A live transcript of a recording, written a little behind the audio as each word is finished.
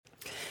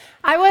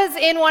I was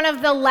in one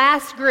of the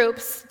last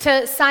groups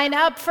to sign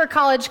up for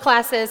college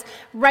classes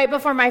right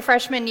before my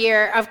freshman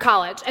year of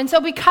college. And so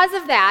because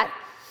of that,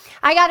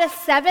 I got a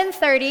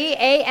 7:30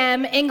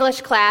 a.m.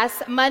 English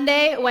class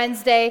Monday,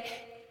 Wednesday,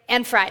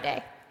 and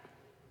Friday.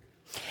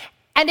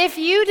 And if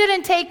you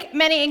didn't take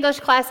many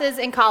English classes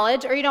in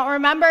college, or you don't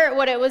remember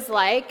what it was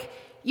like,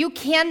 you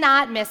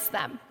cannot miss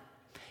them.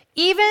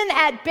 Even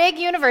at big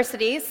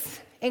universities,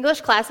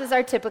 English classes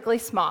are typically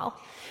small,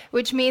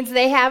 which means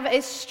they have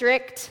a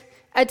strict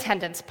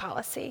attendance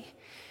policy.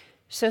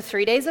 So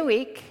 3 days a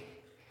week,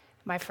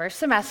 my first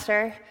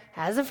semester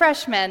as a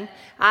freshman,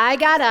 I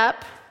got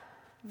up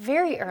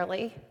very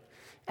early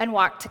and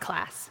walked to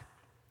class.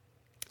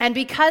 And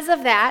because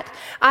of that,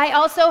 I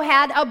also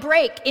had a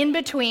break in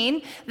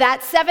between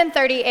that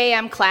 7:30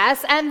 a.m.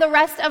 class and the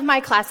rest of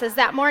my classes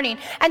that morning.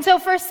 And so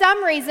for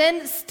some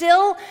reason,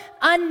 still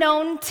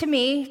unknown to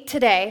me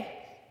today,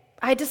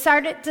 I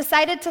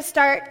decided to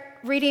start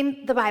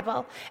reading the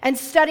Bible and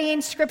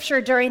studying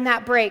scripture during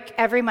that break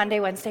every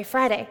Monday, Wednesday,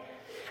 Friday.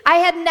 I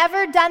had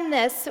never done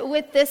this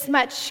with this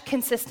much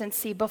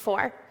consistency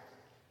before.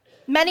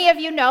 Many of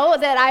you know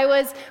that I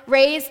was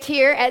raised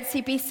here at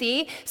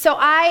CPC, so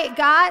I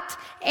got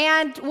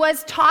and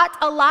was taught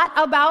a lot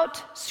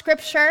about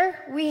scripture.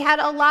 We had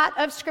a lot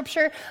of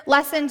scripture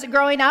lessons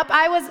growing up.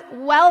 I was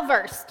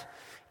well-versed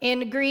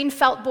in green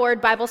felt board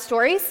Bible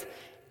stories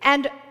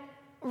and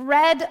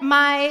read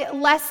my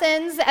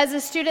lessons as a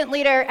student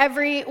leader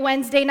every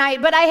Wednesday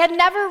night, but I had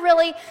never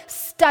really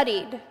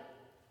studied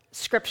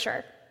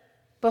scripture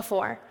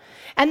before.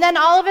 And then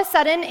all of a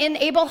sudden in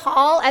Abel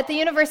Hall at the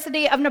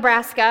University of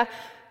Nebraska,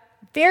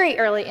 very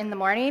early in the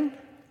morning,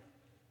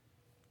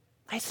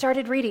 I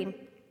started reading.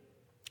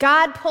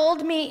 God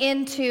pulled me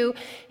into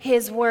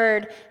his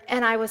word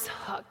and I was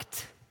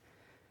hooked.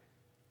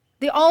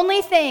 The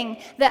only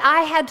thing that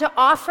I had to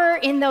offer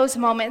in those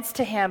moments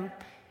to him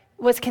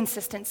was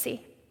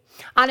consistency.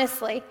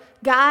 Honestly,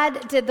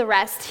 God did the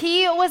rest.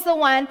 He was the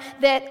one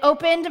that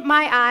opened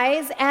my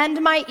eyes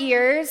and my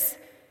ears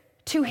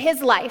to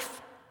his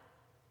life,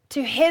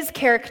 to his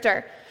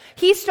character.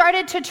 He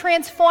started to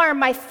transform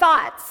my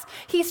thoughts.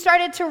 He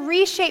started to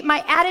reshape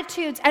my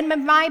attitudes and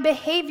my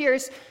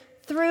behaviors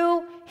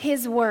through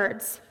his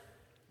words.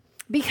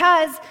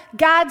 Because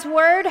God's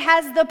word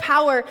has the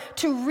power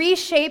to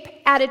reshape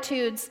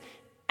attitudes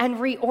and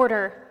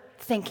reorder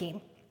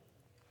thinking.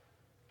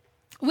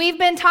 We've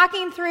been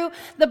talking through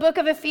the book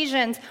of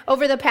Ephesians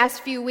over the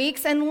past few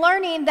weeks and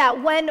learning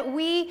that when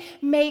we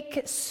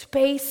make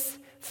space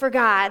for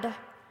God,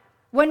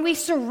 when we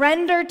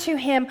surrender to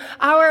him,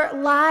 our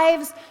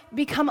lives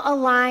become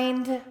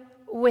aligned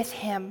with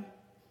him.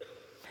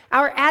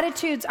 Our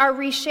attitudes are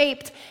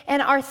reshaped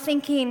and our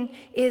thinking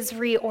is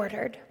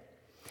reordered.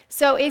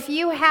 So if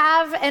you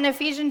have an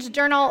Ephesians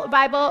Journal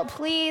Bible,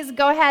 please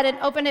go ahead and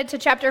open it to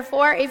chapter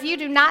 4. If you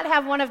do not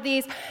have one of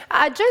these,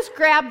 just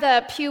grab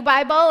the Pew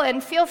Bible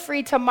and feel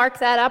free to mark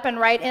that up and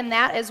write in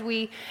that as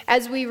we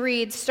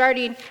read,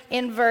 starting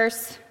in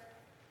verse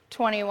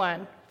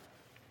 21.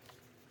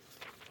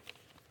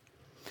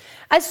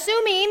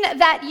 Assuming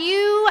that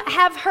you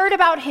have heard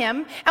about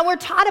him and were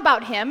taught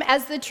about him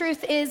as the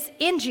truth is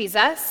in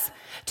Jesus,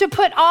 to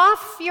put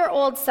off your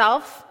old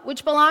self,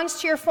 which belongs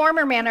to your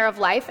former manner of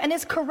life and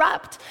is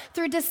corrupt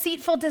through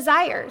deceitful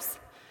desires,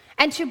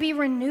 and to be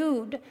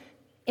renewed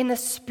in the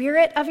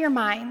spirit of your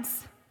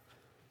minds,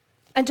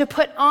 and to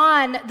put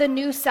on the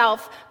new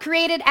self,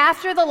 created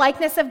after the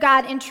likeness of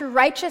God in true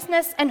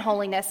righteousness and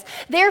holiness.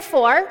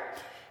 Therefore,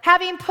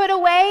 having put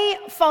away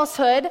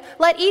falsehood,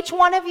 let each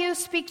one of you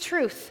speak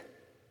truth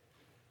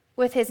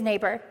with his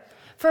neighbor,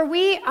 for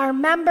we are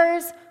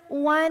members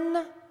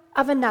one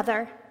of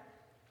another.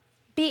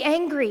 Be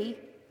angry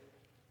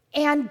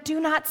and do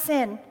not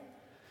sin.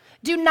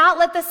 Do not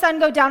let the sun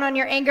go down on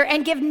your anger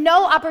and give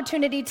no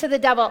opportunity to the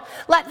devil.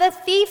 Let the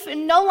thief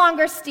no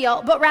longer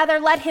steal, but rather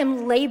let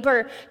him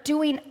labor,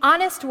 doing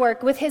honest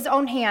work with his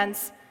own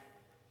hands,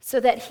 so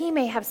that he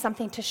may have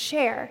something to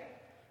share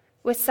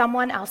with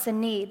someone else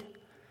in need.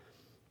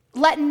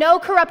 Let no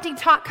corrupting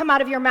talk come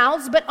out of your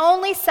mouths, but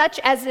only such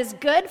as is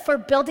good for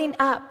building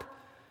up,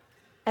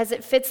 as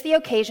it fits the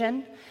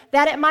occasion,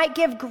 that it might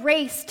give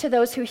grace to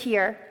those who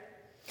hear.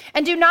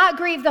 And do not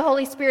grieve the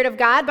Holy Spirit of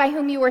God, by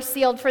whom you were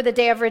sealed for the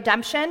day of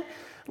redemption.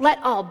 Let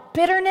all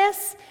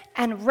bitterness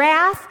and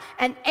wrath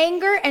and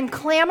anger and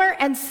clamor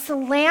and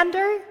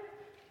slander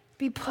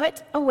be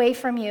put away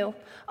from you,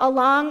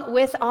 along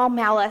with all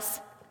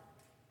malice.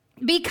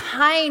 Be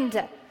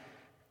kind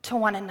to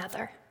one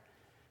another,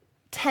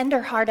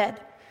 tender-hearted,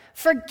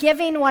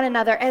 forgiving one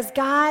another as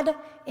God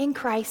in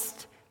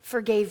Christ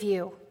forgave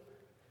you.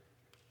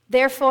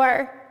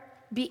 Therefore,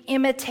 be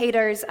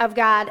imitators of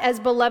God as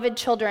beloved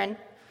children,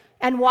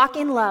 and walk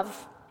in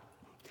love,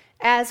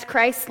 as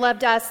Christ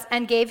loved us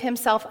and gave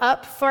himself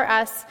up for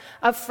us,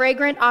 a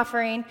fragrant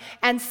offering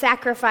and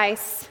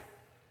sacrifice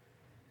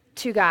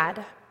to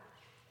God.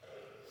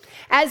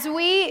 As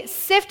we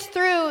sift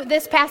through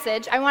this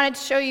passage, I wanted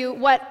to show you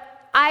what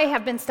I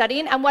have been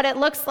studying and what it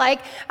looks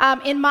like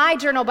in my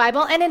journal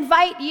Bible, and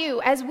invite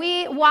you, as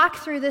we walk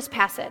through this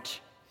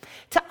passage,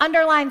 to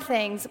underline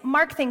things,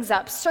 mark things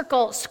up,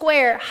 circle,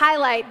 square,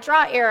 highlight,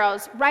 draw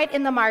arrows, write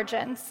in the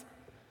margins.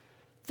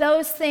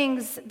 Those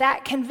things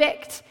that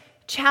convict,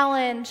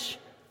 challenge,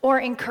 or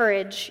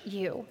encourage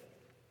you.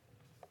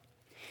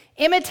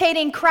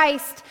 Imitating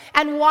Christ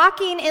and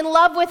walking in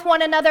love with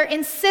one another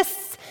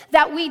insists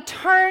that we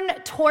turn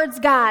towards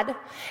God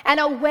and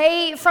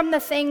away from the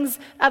things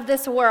of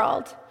this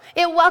world.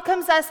 It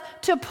welcomes us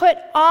to put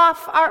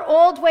off our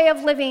old way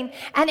of living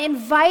and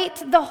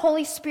invite the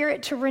Holy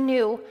Spirit to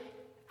renew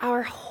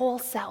our whole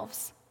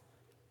selves.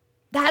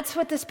 That's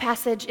what this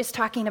passage is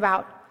talking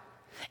about.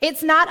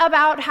 It's not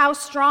about how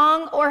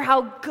strong or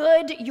how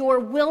good your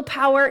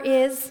willpower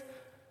is,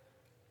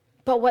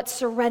 but what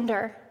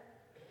surrender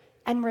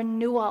and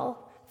renewal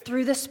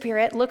through the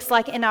Spirit looks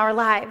like in our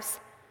lives.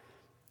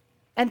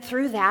 And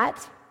through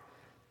that,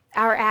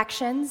 our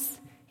actions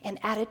and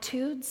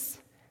attitudes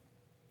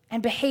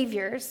and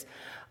behaviors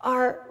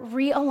are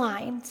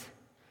realigned,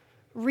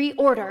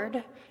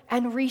 reordered,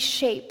 and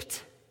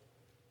reshaped.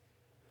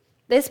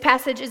 This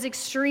passage is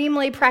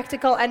extremely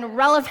practical and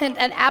relevant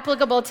and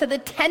applicable to the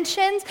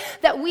tensions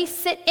that we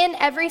sit in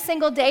every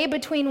single day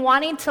between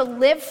wanting to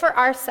live for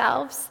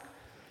ourselves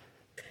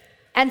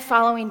and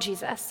following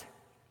Jesus.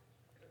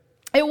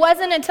 It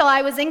wasn't until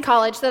I was in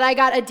college that I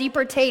got a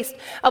deeper taste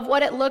of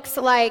what it looks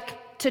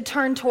like to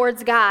turn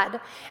towards God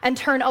and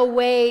turn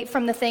away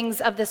from the things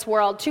of this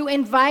world, to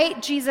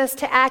invite Jesus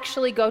to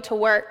actually go to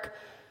work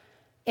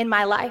in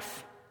my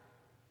life.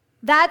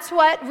 That's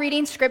what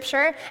reading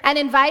Scripture and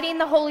inviting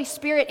the Holy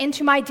Spirit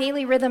into my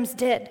daily rhythms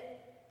did.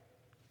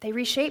 They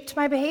reshaped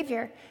my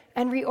behavior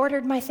and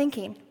reordered my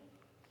thinking.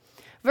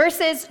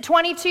 Verses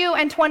 22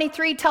 and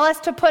 23 tell us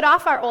to put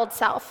off our old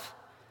self.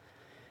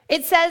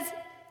 It says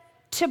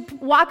to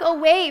walk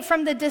away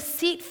from the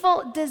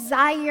deceitful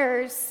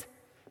desires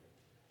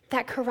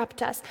that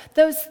corrupt us,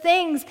 those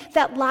things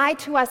that lie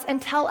to us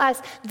and tell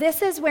us,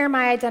 this is where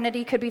my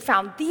identity could be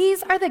found.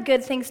 These are the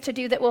good things to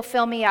do that will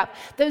fill me up.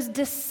 Those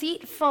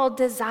deceitful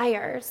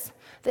desires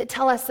that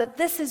tell us that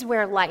this is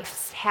where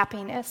life's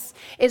happiness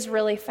is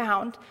really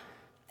found.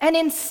 And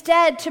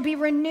instead, to be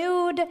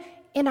renewed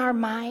in our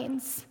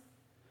minds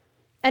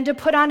and to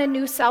put on a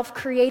new self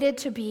created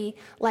to be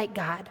like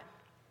God.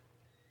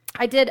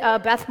 I did a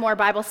Beth Moore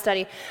Bible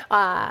study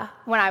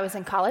when I was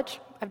in college.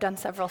 I've done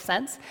several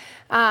since,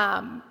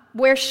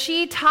 where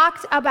she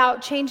talked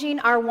about changing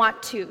our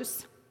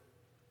want-tos.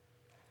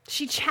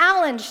 She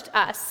challenged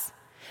us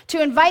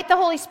to invite the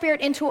Holy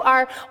Spirit into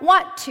our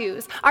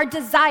want-tos, our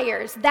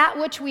desires, that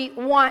which we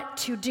want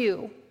to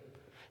do,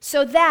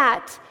 so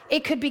that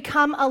it could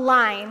become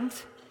aligned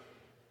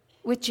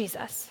with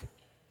Jesus.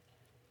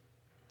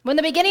 When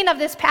the beginning of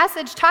this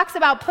passage talks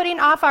about putting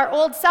off our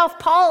old self,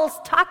 Paul's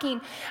talking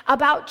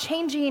about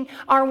changing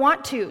our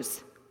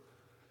want-tos.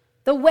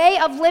 The way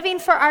of living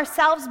for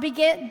ourselves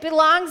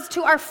belongs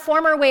to our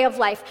former way of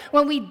life,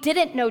 when we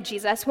didn't know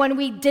Jesus, when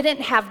we didn't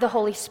have the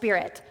Holy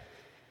Spirit.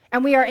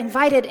 And we are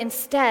invited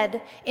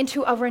instead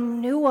into a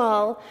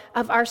renewal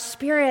of our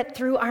spirit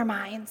through our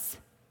minds.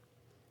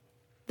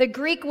 The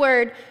Greek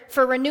word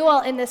for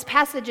renewal in this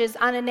passage is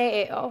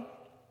ananeo.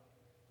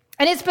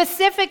 And it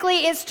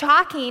specifically is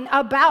talking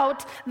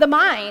about the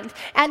mind,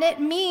 and it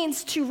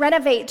means to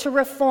renovate, to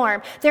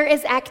reform. There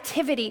is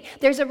activity.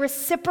 There's a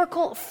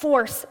reciprocal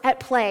force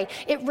at play.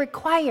 It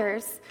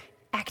requires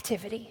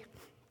activity.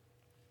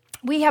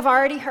 We have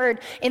already heard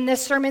in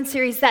this sermon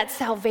series that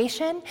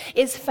salvation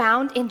is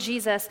found in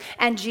Jesus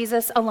and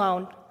Jesus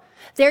alone.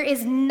 There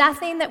is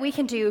nothing that we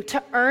can do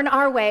to earn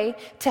our way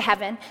to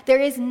heaven.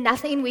 There is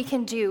nothing we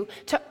can do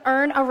to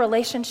earn a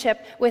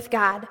relationship with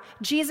God.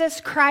 Jesus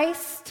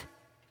Christ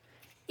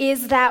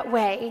is that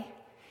way.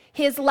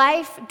 His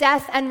life,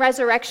 death, and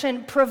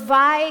resurrection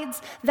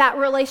provides that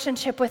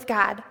relationship with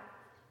God.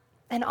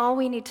 And all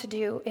we need to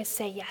do is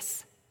say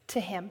yes to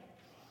him.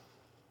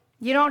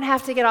 You don't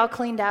have to get all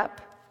cleaned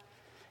up.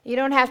 You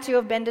don't have to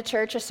have been to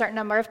church a certain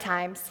number of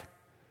times.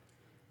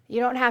 You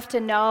don't have to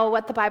know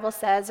what the Bible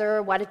says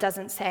or what it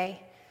doesn't say.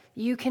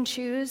 You can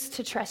choose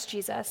to trust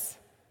Jesus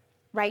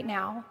right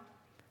now,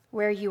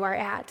 where you are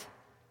at.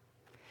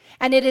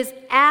 And it is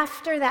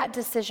after that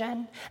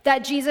decision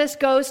that Jesus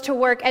goes to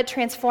work at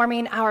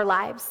transforming our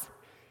lives.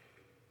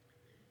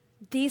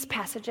 These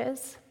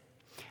passages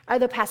are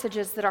the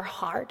passages that are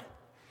hard,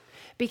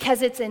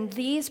 because it's in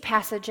these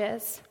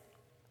passages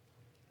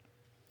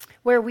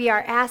where we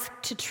are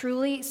asked to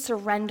truly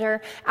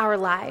surrender our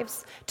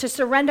lives, to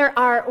surrender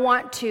our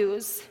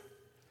want-tos,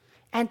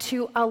 and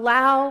to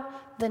allow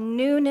the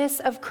newness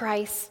of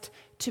Christ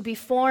to be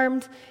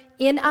formed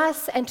in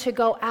us and to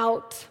go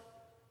out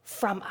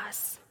from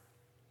us.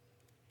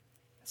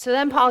 So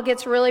then Paul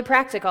gets really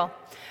practical.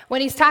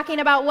 When he's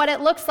talking about what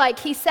it looks like,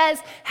 he says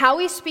how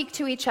we speak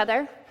to each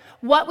other,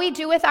 what we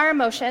do with our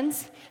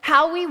emotions,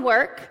 how we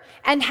work,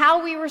 and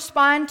how we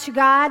respond to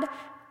God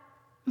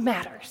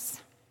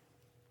matters.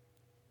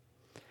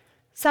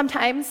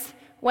 Sometimes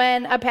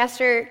when a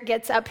pastor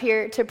gets up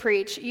here to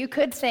preach, you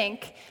could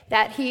think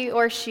that he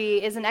or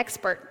she is an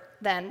expert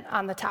then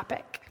on the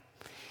topic,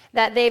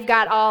 that they've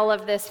got all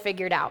of this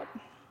figured out.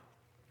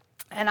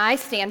 And I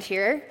stand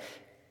here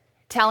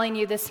telling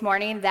you this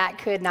morning that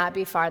could not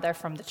be farther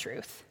from the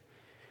truth.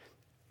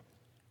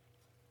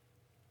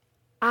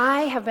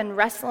 I have been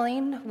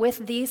wrestling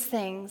with these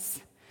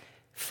things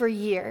for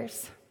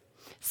years.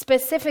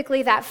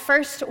 Specifically, that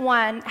first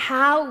one,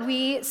 how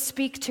we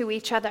speak to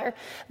each other.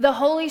 The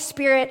Holy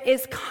Spirit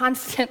is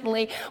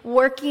constantly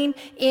working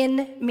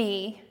in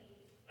me.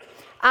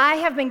 I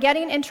have been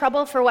getting in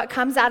trouble for what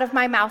comes out of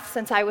my mouth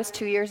since I was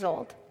 2 years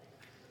old.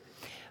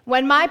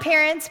 When my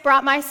parents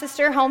brought my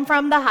sister home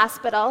from the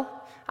hospital,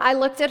 I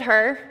looked at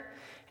her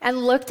and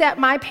looked at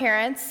my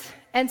parents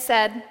and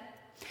said,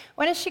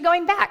 "When is she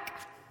going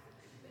back?"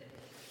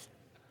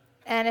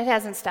 And it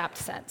hasn't stopped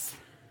since.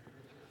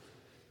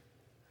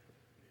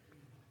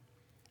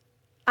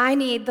 I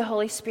need the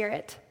Holy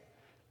Spirit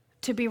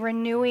to be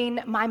renewing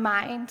my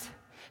mind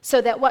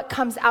so that what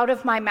comes out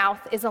of my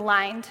mouth is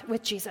aligned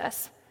with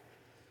Jesus.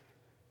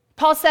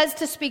 Paul says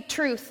to speak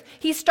truth.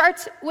 He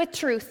starts with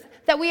truth,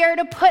 that we are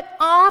to put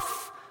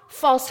off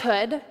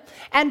falsehood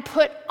and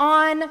put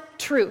on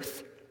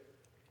truth.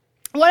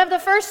 One of the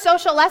first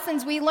social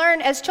lessons we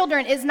learn as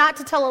children is not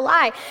to tell a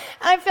lie.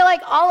 And I feel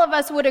like all of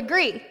us would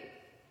agree.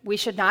 We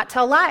should not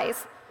tell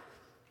lies.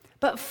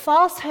 But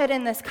falsehood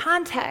in this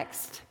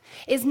context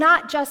is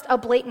not just a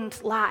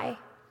blatant lie.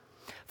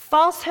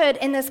 Falsehood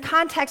in this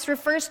context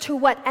refers to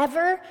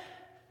whatever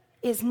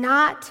is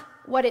not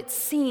what it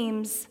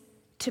seems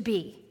to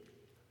be.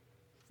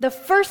 The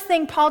first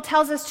thing Paul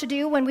tells us to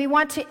do when we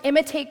want to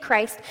imitate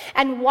Christ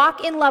and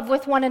walk in love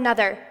with one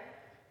another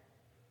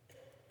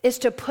is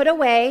to put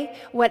away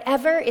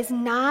whatever is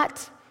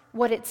not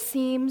what it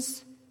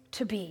seems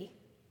to be,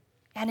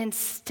 and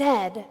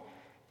instead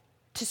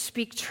to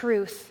speak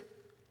truth.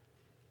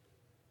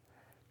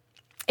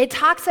 It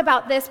talks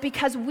about this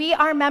because we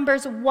are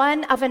members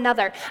one of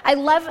another. I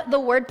love the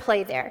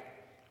wordplay there.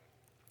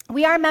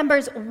 We are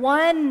members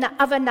one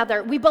of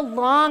another. We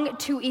belong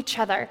to each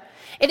other.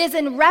 It is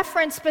in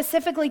reference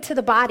specifically to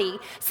the body,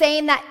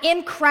 saying that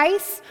in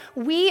Christ,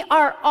 we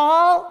are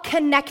all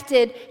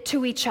connected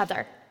to each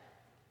other.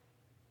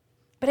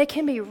 But it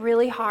can be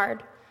really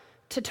hard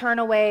to turn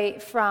away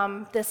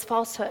from this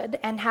falsehood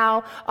and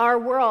how our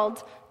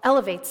world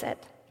elevates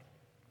it.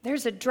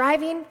 There's a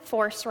driving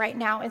force right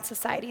now in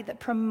society that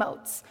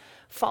promotes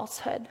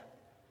falsehood,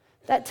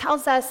 that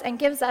tells us and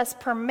gives us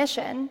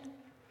permission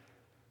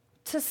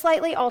to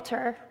slightly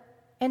alter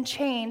and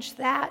change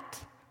that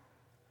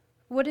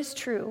what is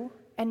true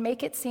and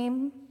make it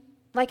seem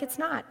like it's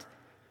not.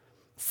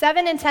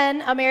 7 in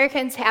 10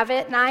 Americans have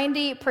it.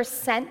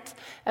 90%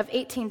 of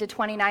 18 to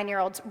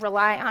 29-year-olds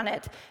rely on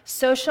it.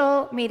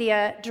 Social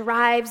media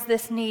drives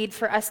this need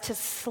for us to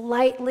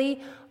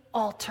slightly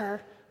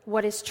alter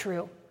what is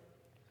true.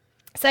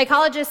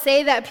 Psychologists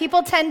say that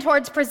people tend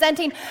towards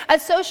presenting a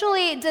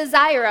socially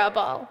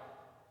desirable,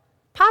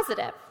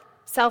 positive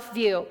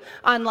self-view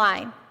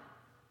online.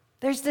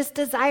 There's this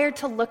desire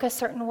to look a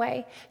certain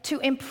way, to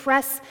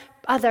impress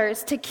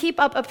others, to keep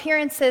up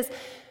appearances.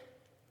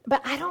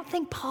 But I don't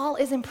think Paul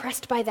is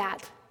impressed by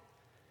that.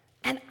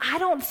 And I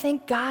don't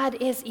think God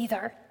is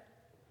either.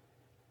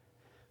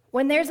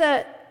 When there's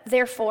a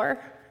therefore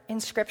in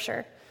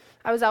Scripture,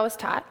 I was always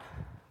taught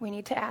we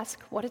need to ask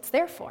what it's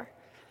there for.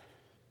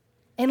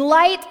 In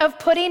light of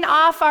putting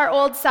off our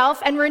old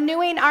self and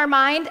renewing our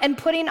mind and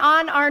putting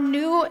on our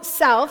new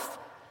self,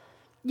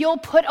 you'll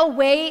put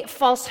away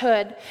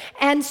falsehood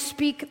and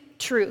speak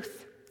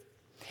truth.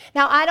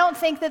 Now, I don't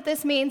think that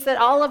this means that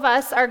all of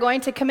us are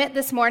going to commit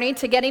this morning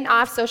to getting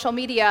off social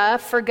media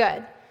for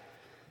good.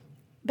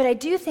 But I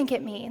do think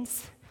it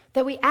means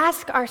that we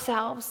ask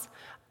ourselves,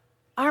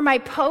 are my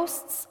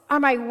posts, are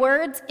my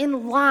words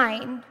in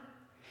line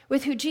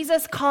with who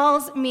Jesus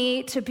calls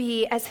me to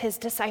be as his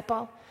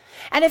disciple?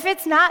 And if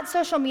it's not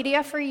social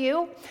media for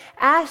you,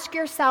 ask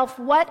yourself,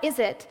 what is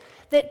it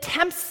that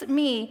tempts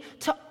me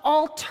to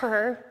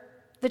alter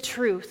the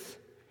truth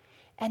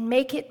and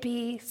make it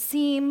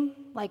seem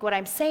like what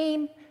I'm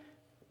saying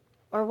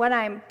or what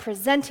I'm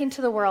presenting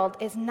to the world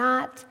is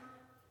not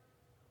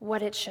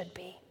what it should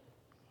be?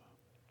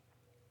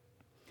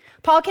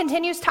 Paul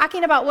continues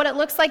talking about what it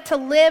looks like to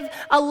live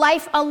a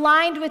life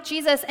aligned with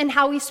Jesus and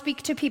how we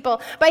speak to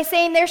people by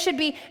saying there should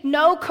be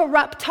no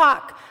corrupt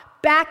talk,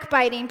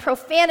 backbiting,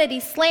 profanity,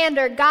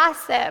 slander,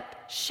 gossip,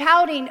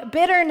 shouting,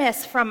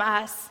 bitterness from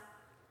us.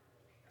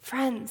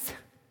 Friends,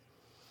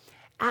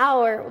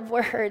 our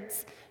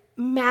words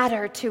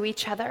matter to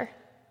each other.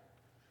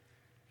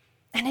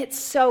 And it's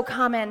so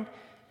common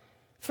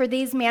for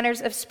these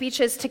manners of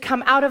speeches to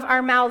come out of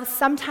our mouths,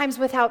 sometimes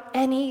without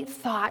any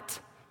thought.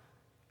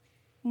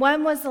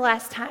 When was the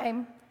last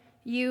time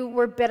you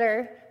were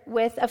bitter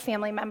with a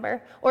family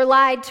member or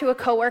lied to a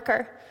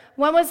coworker?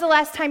 When was the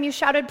last time you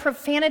shouted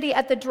profanity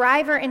at the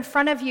driver in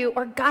front of you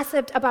or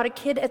gossiped about a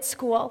kid at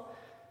school?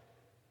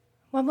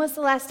 When was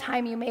the last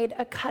time you made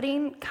a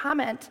cutting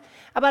comment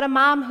about a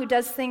mom who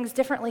does things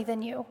differently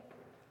than you?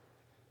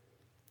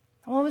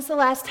 When was the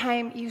last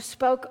time you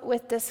spoke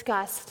with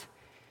disgust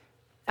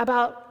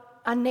about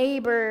a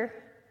neighbor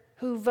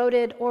who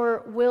voted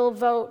or will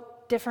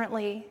vote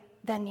differently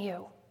than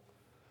you?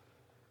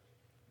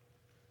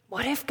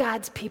 What if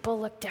God's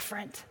people look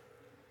different?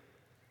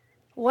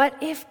 What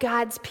if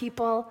God's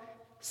people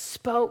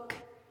spoke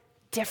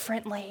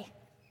differently?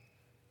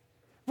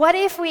 What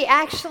if we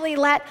actually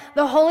let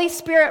the Holy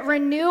Spirit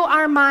renew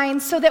our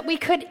minds so that we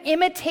could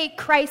imitate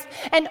Christ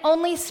and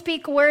only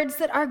speak words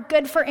that are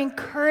good for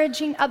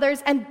encouraging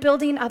others and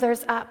building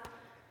others up?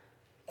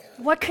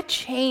 What could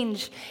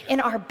change in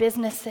our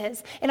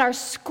businesses, in our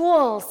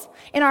schools,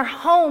 in our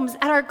homes,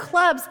 at our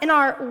clubs, in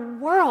our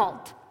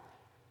world?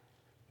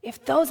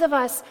 If those of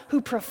us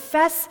who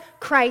profess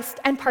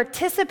Christ and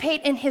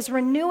participate in his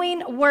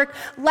renewing work,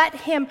 let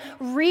him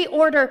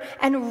reorder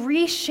and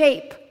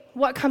reshape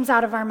what comes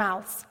out of our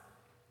mouths.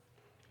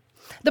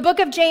 The book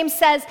of James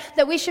says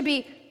that we should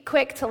be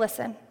quick to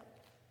listen,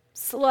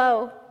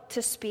 slow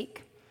to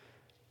speak,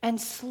 and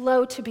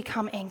slow to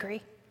become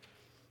angry.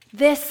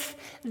 This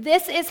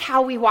is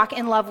how we walk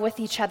in love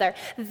with each other.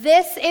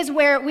 This is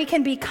where we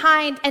can be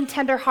kind and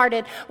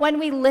tenderhearted when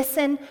we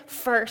listen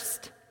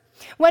first.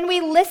 When we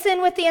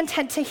listen with the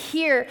intent to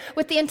hear,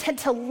 with the intent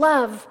to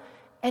love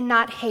and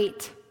not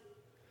hate.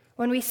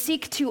 When we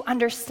seek to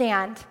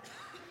understand,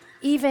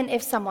 even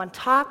if someone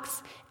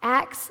talks,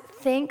 acts,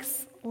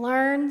 thinks,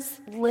 learns,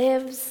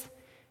 lives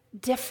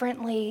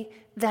differently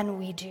than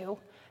we do.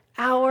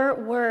 Our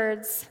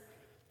words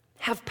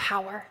have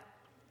power.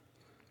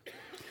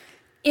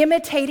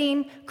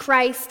 Imitating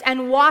Christ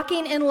and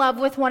walking in love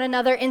with one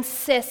another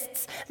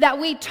insists that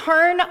we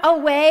turn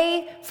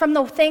away from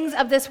the things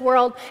of this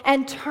world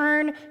and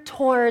turn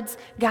towards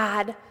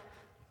God,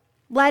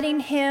 letting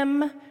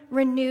him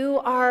renew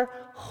our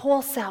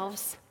whole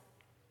selves.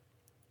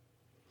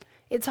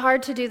 It's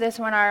hard to do this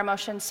when our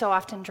emotions so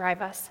often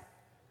drive us.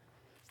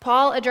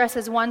 Paul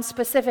addresses one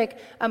specific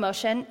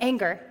emotion,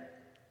 anger.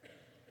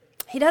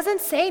 He doesn't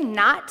say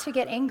not to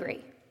get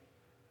angry.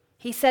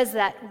 He says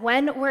that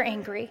when we're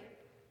angry,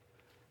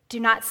 do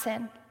not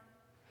sin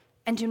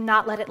and do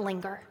not let it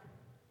linger.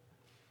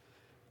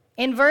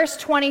 In verse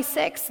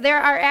 26, there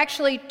are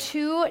actually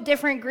two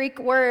different Greek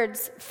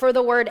words for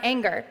the word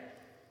anger.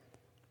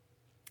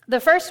 The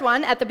first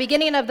one at the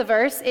beginning of the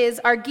verse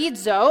is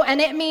argizo, and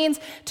it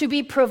means to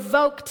be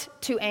provoked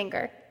to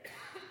anger.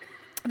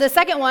 The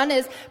second one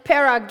is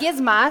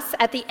paragismas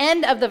at the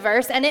end of the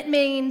verse, and it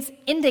means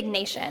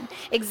indignation,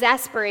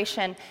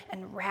 exasperation,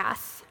 and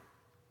wrath.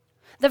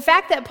 The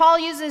fact that Paul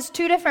uses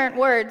two different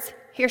words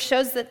here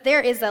shows that there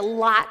is a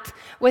lot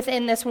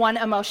within this one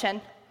emotion,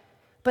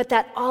 but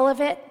that all of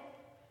it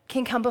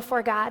can come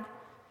before God,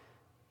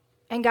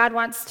 and God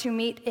wants to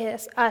meet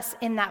us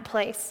in that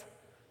place.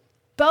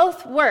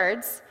 Both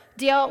words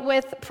deal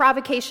with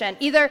provocation,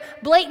 either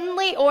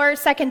blatantly or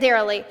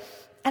secondarily.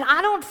 And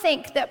I don't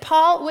think that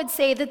Paul would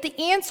say that the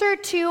answer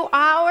to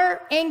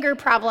our anger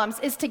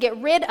problems is to get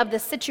rid of the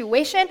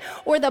situation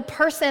or the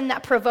person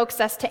that provokes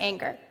us to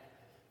anger.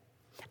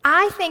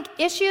 I think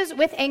issues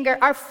with anger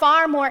are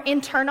far more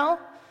internal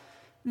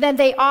than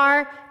they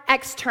are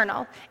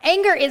external.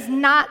 Anger is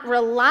not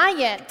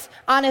reliant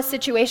on a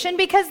situation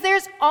because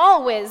there's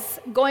always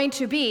going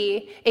to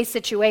be a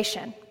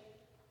situation.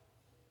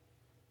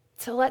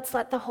 So let's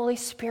let the Holy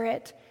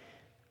Spirit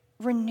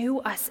renew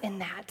us in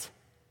that.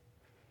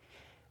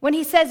 When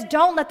he says,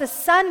 don't let the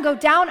sun go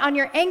down on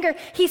your anger,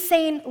 he's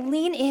saying,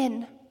 lean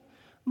in,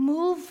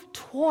 move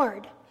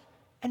toward,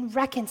 and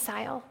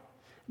reconcile.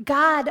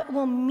 God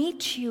will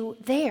meet you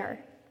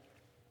there.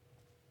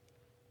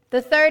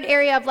 The third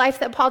area of life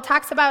that Paul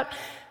talks about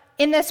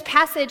in this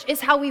passage is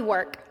how we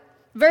work.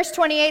 Verse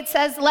 28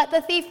 says, let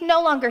the thief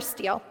no longer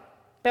steal,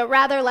 but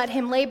rather let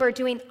him labor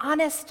doing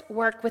honest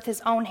work with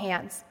his own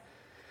hands.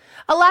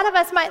 A lot of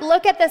us might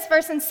look at this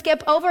verse and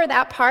skip over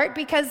that part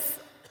because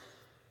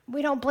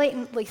we don't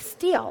blatantly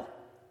steal.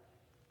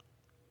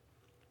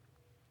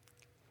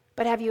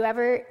 But have you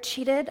ever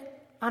cheated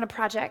on a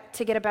project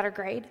to get a better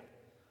grade?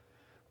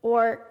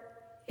 Or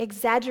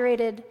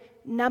exaggerated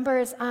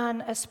numbers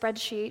on a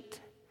spreadsheet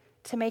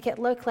to make it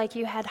look like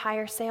you had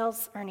higher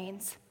sales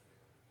earnings?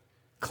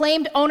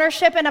 Claimed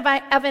ownership of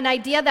an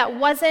idea that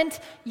wasn't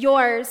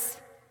yours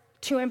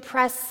to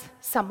impress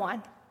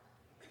someone?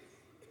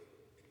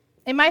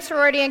 In my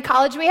sorority in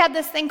college, we had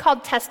this thing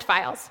called test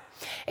files.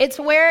 It's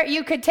where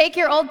you could take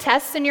your old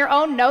tests and your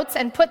own notes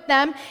and put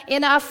them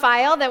in a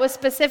file that was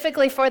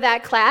specifically for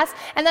that class,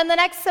 and then the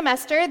next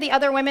semester, the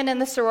other women in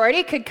the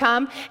sorority could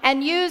come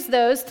and use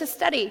those to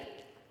study.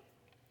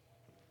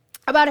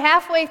 About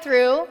halfway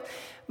through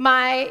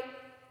my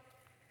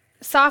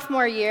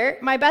sophomore year,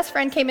 my best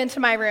friend came into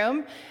my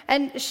room,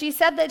 and she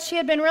said that she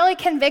had been really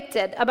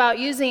convicted about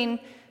using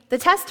the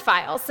test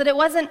files, that it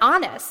wasn't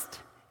honest.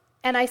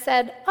 And I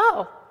said,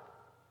 oh,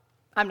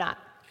 I'm not.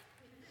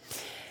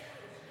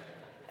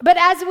 But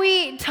as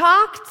we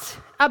talked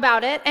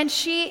about it and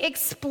she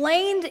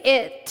explained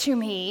it to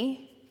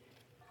me,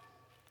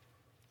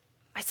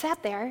 I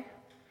sat there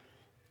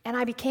and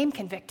I became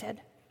convicted.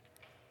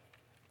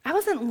 I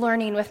wasn't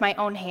learning with my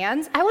own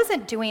hands. I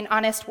wasn't doing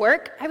honest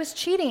work. I was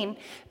cheating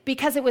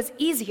because it was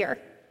easier.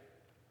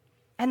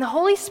 And the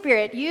Holy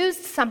Spirit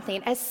used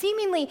something as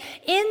seemingly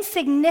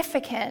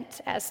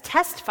insignificant as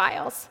test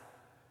files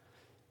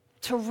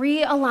to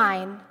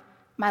realign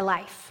my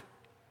life.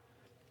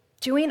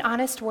 Doing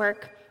honest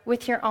work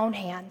with your own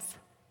hands.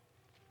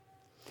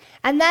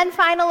 And then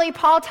finally,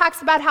 Paul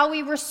talks about how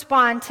we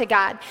respond to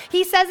God.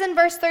 He says in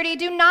verse 30,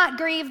 do not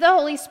grieve the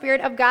Holy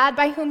Spirit of God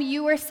by whom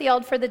you were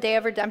sealed for the day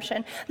of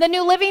redemption. The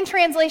New Living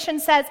Translation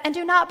says, and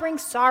do not bring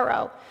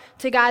sorrow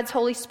to God's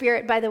Holy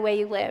Spirit by the way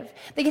you live.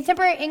 The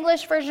Contemporary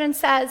English Version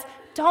says,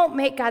 don't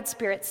make God's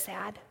Spirit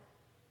sad.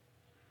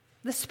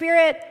 The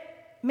Spirit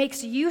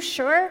makes you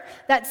sure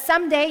that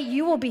someday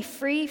you will be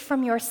free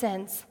from your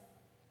sins.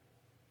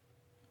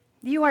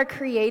 You are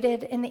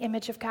created in the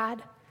image of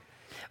God.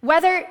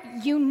 Whether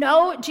you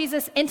know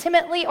Jesus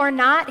intimately or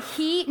not,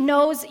 he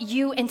knows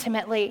you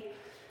intimately.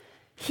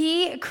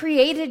 He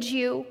created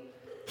you.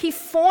 He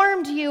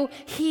formed you.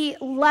 He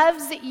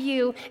loves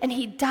you, and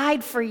he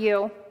died for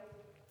you.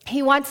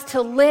 He wants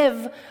to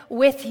live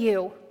with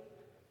you.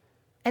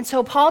 And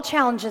so Paul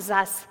challenges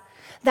us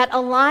that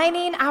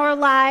aligning our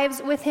lives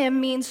with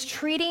him means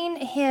treating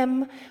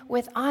him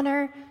with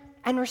honor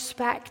and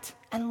respect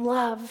and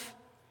love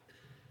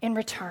in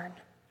return.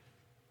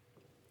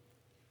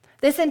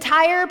 This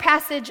entire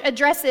passage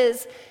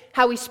addresses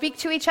how we speak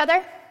to each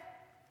other,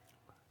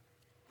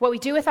 what we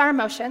do with our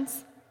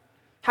emotions,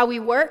 how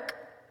we work,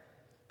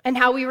 and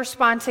how we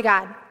respond to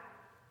God.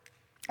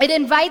 It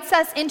invites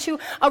us into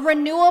a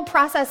renewal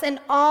process in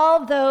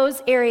all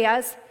those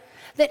areas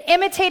that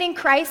imitating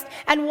Christ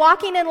and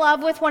walking in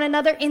love with one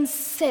another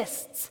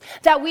insists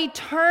that we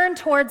turn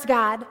towards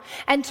God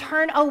and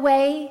turn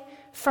away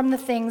from the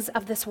things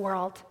of this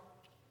world.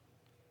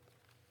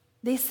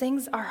 These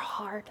things are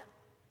hard.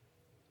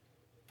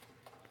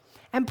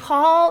 And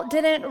Paul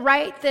didn't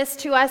write this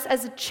to us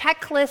as a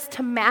checklist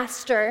to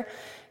master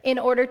in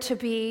order to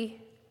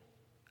be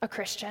a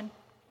Christian.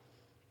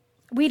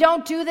 We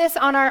don't do this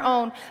on our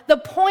own. The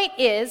point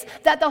is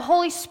that the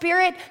Holy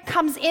Spirit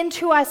comes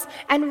into us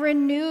and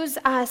renews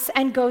us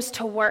and goes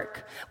to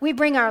work. We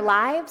bring our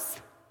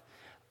lives.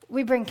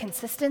 We bring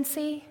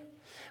consistency.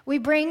 We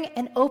bring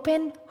an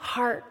open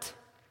heart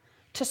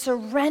to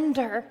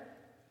surrender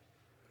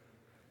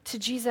to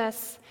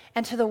Jesus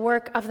and to the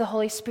work of the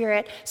Holy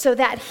Spirit so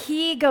that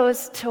he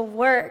goes to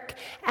work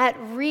at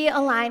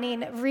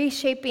realigning,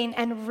 reshaping,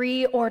 and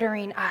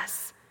reordering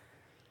us.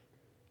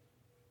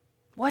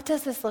 What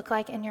does this look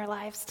like in your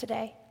lives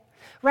today?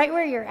 Right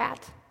where you're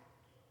at.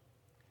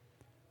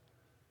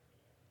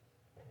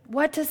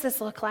 What does this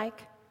look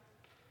like?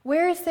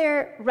 Where is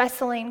there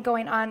wrestling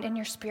going on in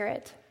your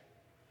spirit?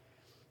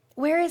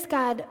 Where is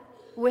God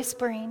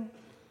whispering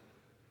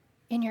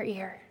in your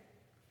ear?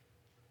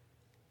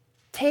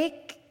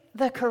 Take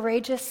the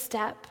courageous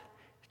step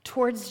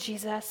towards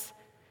Jesus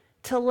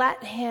to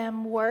let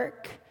him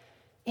work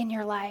in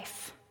your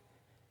life,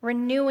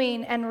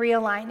 renewing and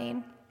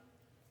realigning.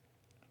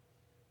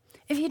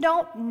 If you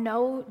don't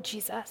know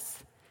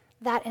Jesus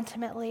that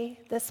intimately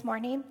this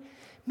morning,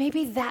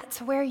 maybe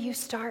that's where you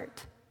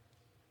start.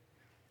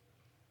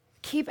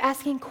 Keep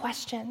asking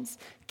questions.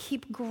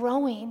 Keep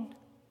growing.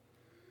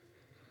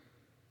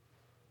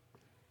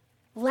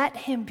 Let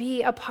him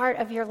be a part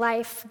of your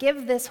life.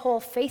 Give this whole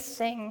faith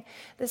thing,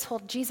 this whole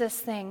Jesus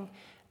thing,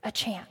 a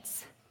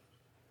chance.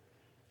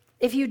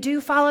 If you do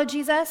follow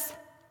Jesus,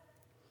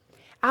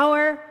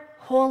 our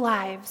whole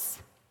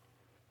lives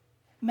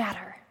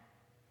matter.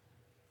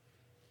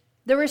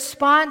 The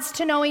response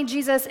to knowing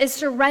Jesus is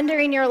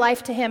surrendering your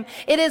life to him.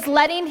 It is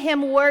letting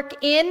him work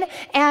in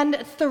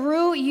and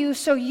through you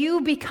so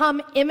you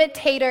become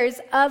imitators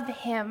of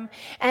him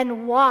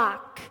and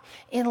walk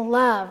in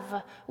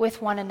love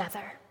with one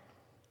another.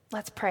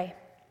 Let's pray.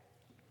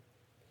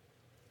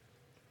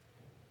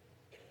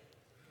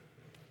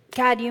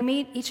 God, you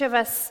meet each of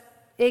us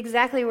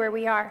exactly where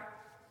we are.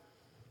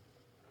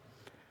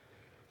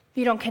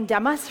 You don't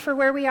condemn us for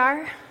where we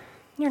are.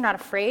 You're not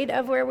afraid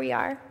of where we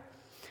are.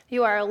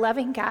 You are a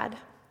loving God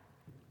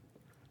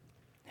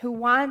who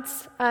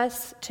wants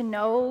us to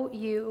know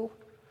you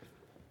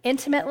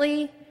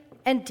intimately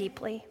and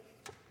deeply.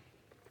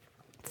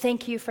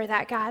 Thank you for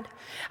that, God.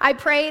 I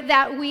pray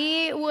that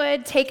we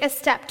would take a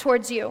step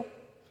towards you,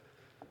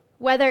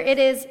 whether it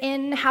is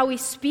in how we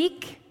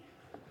speak,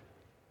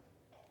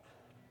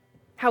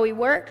 how we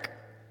work,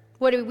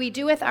 what do we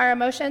do with our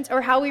emotions,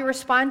 or how we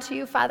respond to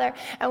you, Father,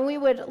 and we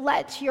would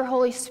let your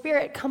Holy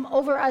Spirit come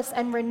over us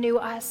and renew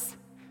us.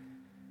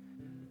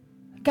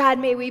 God,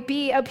 may we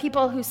be a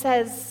people who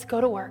says,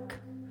 go to work.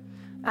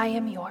 I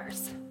am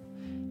yours,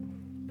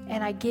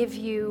 and I give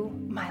you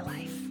my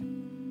life.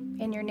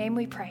 In your name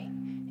we pray.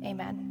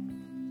 Amen.